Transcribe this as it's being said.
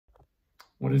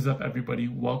What is up, everybody?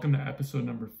 Welcome to episode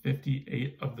number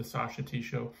 58 of the Sasha T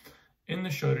Show. In the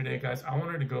show today, guys, I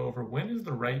wanted to go over when is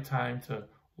the right time to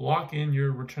lock in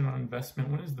your return on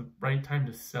investment. When is the right time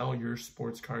to sell your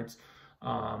sports cards?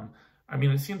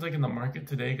 It seems like in the market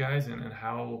today, guys, and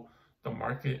how the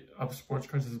market of sports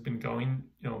cards has been going,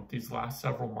 these last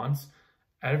several months,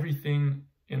 everything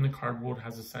in the card world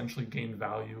has essentially gained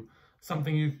value.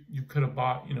 Something you could have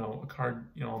bought, a card,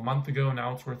 a month ago,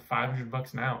 now it's worth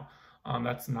 $500 now.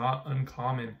 That's not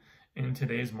uncommon in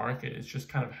today's market. It's just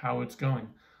kind of how it's going.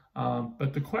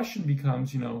 But the question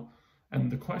becomes,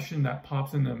 and the question that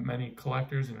pops into many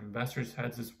collectors and investors'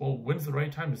 heads is, well, when's the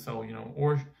right time to sell,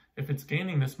 or if it's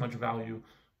gaining this much value,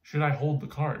 should I hold the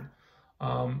card?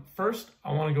 First,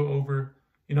 I want to go over,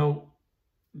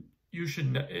 it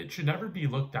should never be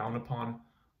looked down upon,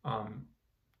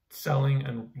 selling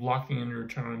and locking in your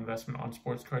return on investment on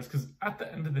sports cards, because at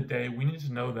the end of the day, we need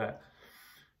to know that,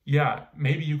 yeah,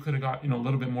 maybe you could have got, a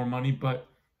little bit more money, but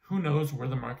who knows where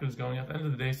the market is going. At the end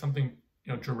of the day, something,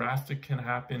 drastic can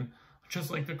happen, just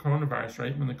like the coronavirus,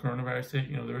 right? When the coronavirus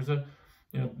hit, there was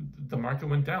the market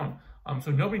went down.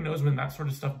 So nobody knows when that sort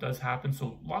of stuff does happen.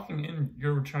 So locking in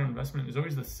your return on investment is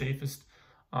always the safest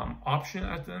option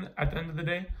at the end of the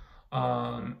day.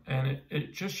 And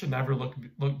it just should never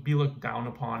be looked down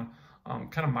upon.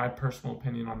 Kind of my personal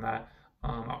opinion on that.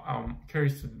 I'm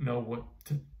curious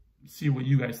to see what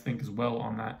you guys think as well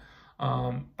on that.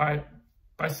 By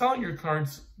selling your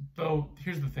cards, though,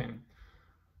 here's the thing.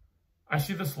 I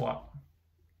see this a lot.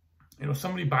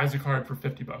 Somebody buys a card for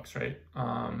 $50, right?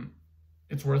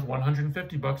 It's worth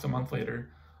 $150 a month later.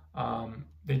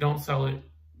 They don't sell it.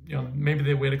 Maybe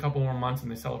they wait a couple more months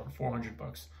and they sell it for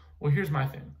 $400. Well, here's my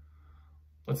thing.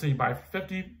 Let's say you buy it for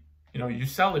 50, you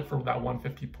sell it for that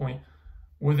 150 point.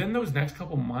 Within those next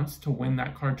couple months to when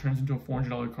that card turns into a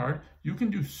 $400 card, you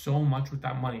can do so much with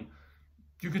that money.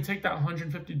 You could take that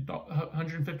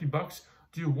 $150,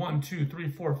 do 1, 2, 3,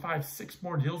 4, 5, 6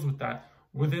 more deals with that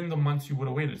within the months you would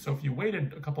have waited. So if you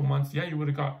waited a couple months, yeah, you would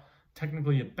have got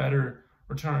technically a better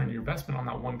return on your investment on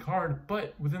that one card,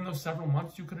 but within those several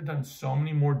months, you could have done so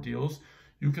many more deals.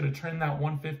 You could have turned that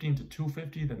 150 into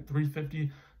 250, then 350,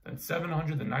 then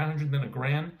 700, then 900, then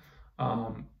 $1,000.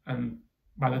 And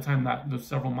by the time that those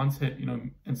several months hit,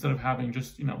 instead of having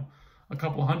just, a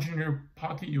couple hundred in your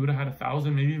pocket, you would have had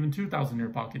 1,000, maybe even 2,000 in your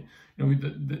pocket.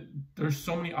 There's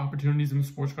so many opportunities in the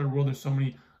sports card world. There's so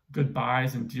many good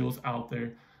buys and deals out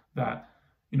there that,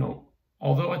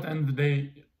 although at the end of the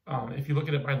day, if you look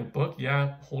at it by the book,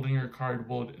 yeah, holding your card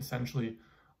will essentially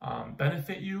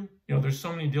benefit you. There's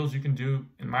so many deals you can do,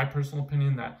 in my personal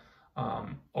opinion, that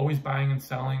always buying and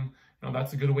selling,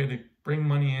 that's a good way to bring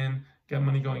money in, get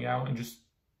money going out, and just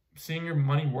seeing your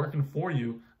money working for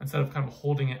you instead of kind of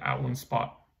holding it at one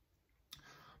spot.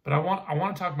 But I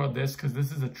want to talk about this because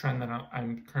this is a trend that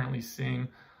I'm currently seeing.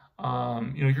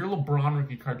 Your LeBron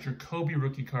rookie cards, your Kobe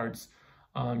rookie cards,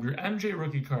 your MJ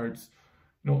rookie cards,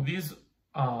 these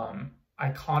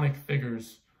iconic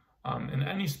figures in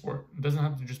any sport. It doesn't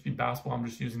have to just be basketball. I'm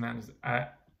just using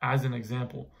that as an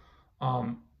example.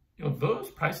 Those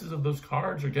prices of those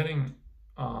cards are getting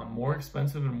more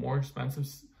expensive and more expensive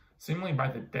seemingly by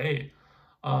the day.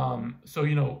 So,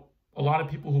 a lot of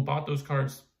people who bought those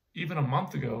cards even a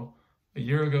month ago, a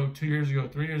year ago, 2 years ago,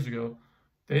 3 years ago,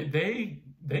 they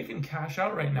can cash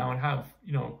out right now and have,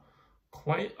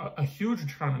 quite a huge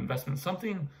return on investment,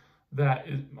 something that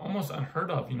is almost unheard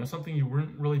of, something you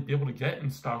wouldn't really be able to get in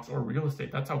stocks or real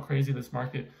estate. That's how crazy this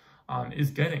market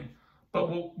is getting. But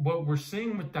what we're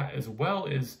seeing with that as well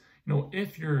is,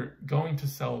 if you're going to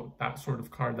sell that sort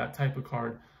of card, that type of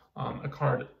card, a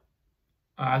card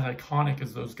as iconic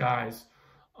as those guys,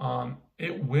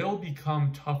 it will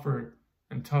become tougher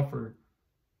and tougher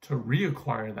to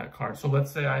reacquire that card. So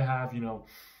let's say I have,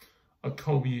 a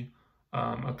Kobe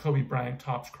Bryant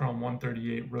Topps Chrome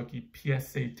 138 rookie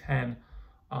PSA 10,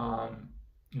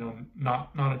 not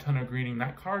a ton of greening.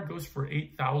 That card goes for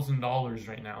 $8,000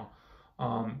 right now.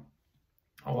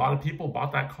 A lot of people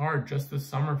bought that card just this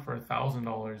summer for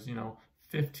 $1,000,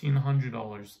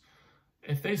 $1,500.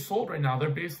 If they sold right now, they're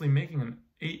basically making an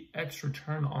 8x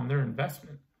return on their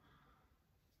investment.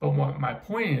 But what my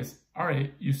point is, all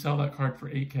right, you sell that card for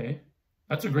 $8K.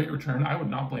 That's a great return. I would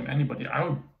not blame anybody.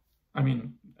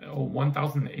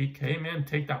 1,000 to $8K, man,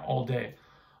 take that all day.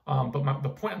 But the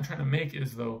point I'm trying to make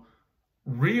is, though,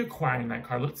 reacquiring that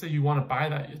card. Let's say you want to buy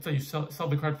that. Let's say you sell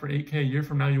the card for $8K. A year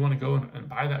from now, you want to go and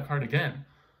buy that card again.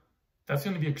 That's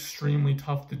going to be extremely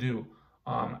tough to do.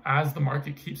 As the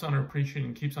market keeps on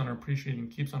appreciating,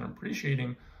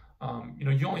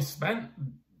 you only spent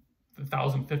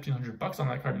 $1,000, $1,500 on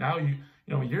that card. Now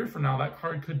you know, a year from now, that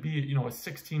card could be, you know, a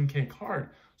 16K card.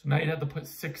 So now you'd have to put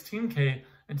 16K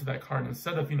into that card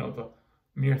instead of, you know, the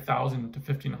mere $1,000 to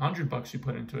 $1,500 you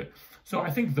put into it. So I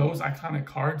think those iconic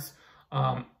cards,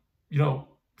 you know,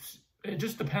 it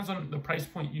just depends on the price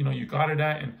point, you know, you got it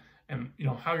at, and you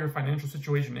know, how your financial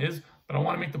situation is. But I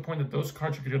want to make the point that those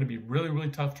cards are going to be really, really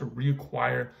tough to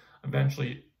reacquire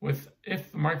eventually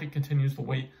if the market continues the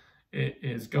way it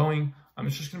is going.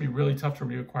 It's just going to be really tough to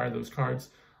reacquire those cards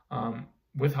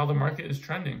with how the market is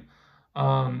trending.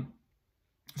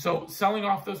 So selling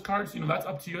off those cards, you know, that's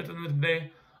up to you at the end of the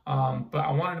day. But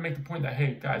I wanted to make the point that,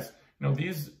 hey, guys, you know,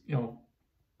 these, you know,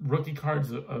 rookie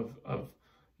cards of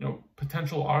you know,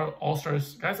 potential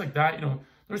all-stars, guys like that, you know,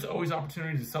 there's always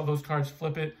opportunity to sell those cards,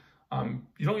 flip it.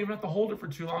 You don't even have to hold it for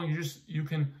too long. You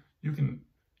can, you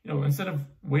know, instead of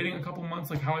waiting a couple months,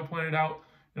 like how I pointed out,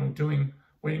 you know,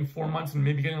 waiting 4 months and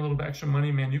maybe getting a little bit extra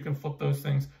money, man, you can flip those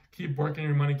things, keep working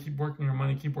your money, keep working your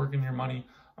money, keep working your money.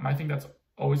 I think that's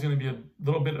always going to be a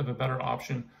little bit of a better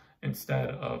option instead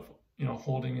of, you know,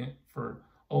 holding it for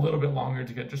a little bit longer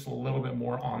to get just a little bit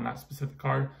more on that specific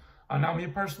card. Now, me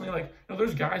personally, like, you know,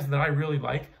 there's guys that I really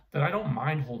like that I don't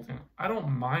mind holding. I don't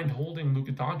mind holding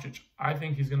Luka Doncic. I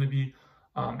think he's going to be,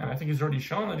 and I think he's already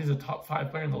shown that he's a top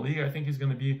 5 player in the league. I think he's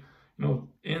going to be, you know,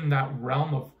 in that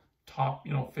realm of top,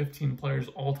 you know, 15 players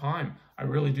all time. I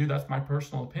really do. That's my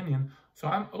personal opinion. So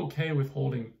I'm okay with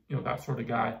holding, you know, that sort of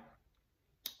guy.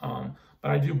 But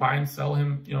I do buy and sell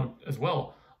him, you know, as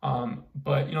well.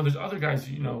 But, you know, there's other guys,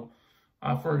 you know,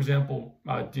 for example,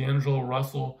 D'Angelo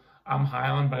Russell, I'm high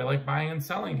on, but I like buying and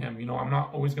selling him. You know, I'm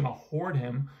not always going to hoard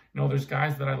him. You know, there's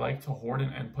guys that I like to hoard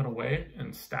and put away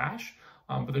and stash.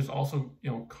 But there's also, you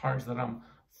know, cards that I'm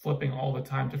flipping all the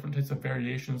time, different types of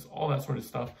variations, all that sort of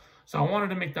stuff. So I wanted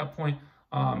to make that point,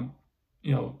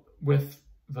 you know, with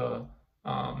the,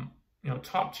 you know,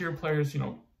 top tier players, you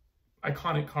know,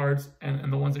 iconic cards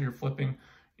and the ones that you're flipping.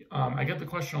 I get the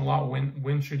question a lot,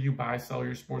 when should you buy, sell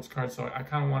your sports cards? So I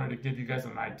kind of wanted to give you guys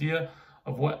an idea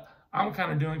of what I'm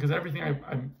kind of doing, because everything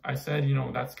I said, you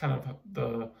know, that's kind of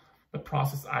the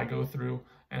process I go through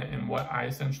and what I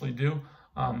essentially do.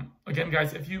 Again,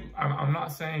 guys, I'm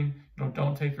not saying, you know,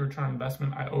 don't take your return on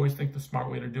investment. I always think the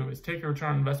smart way to do it is take your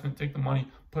return on investment, take the money,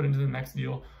 put it into the next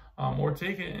deal, or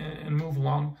take it and move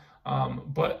along.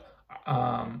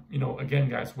 You know, again,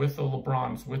 guys, with the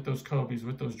LeBrons, with those Kobes,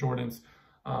 with those Jordans,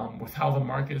 with how the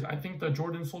market is, I think the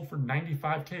Jordan sold for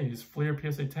 $95K, his Fleer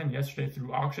PSA 10 yesterday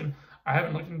through auction. I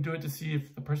haven't looked into it to see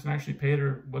if the person actually paid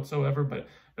or whatsoever, but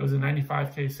it was a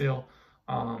 $95K sale.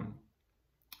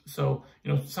 So,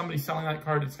 you know, somebody selling that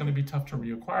card, it's going to be tough to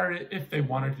reacquire it if they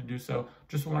wanted to do so.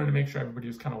 Just wanted to make sure everybody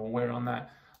was kind of aware on that.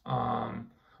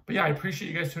 But yeah, I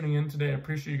appreciate you guys tuning in today. I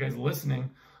appreciate you guys listening.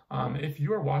 If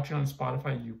you are watching on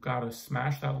Spotify, you've got to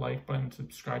smash that like button,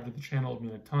 subscribe to the channel. It would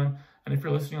mean a ton. And if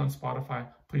you're listening on Spotify,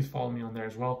 please follow me on there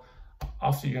as well.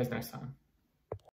 I'll see you guys next time.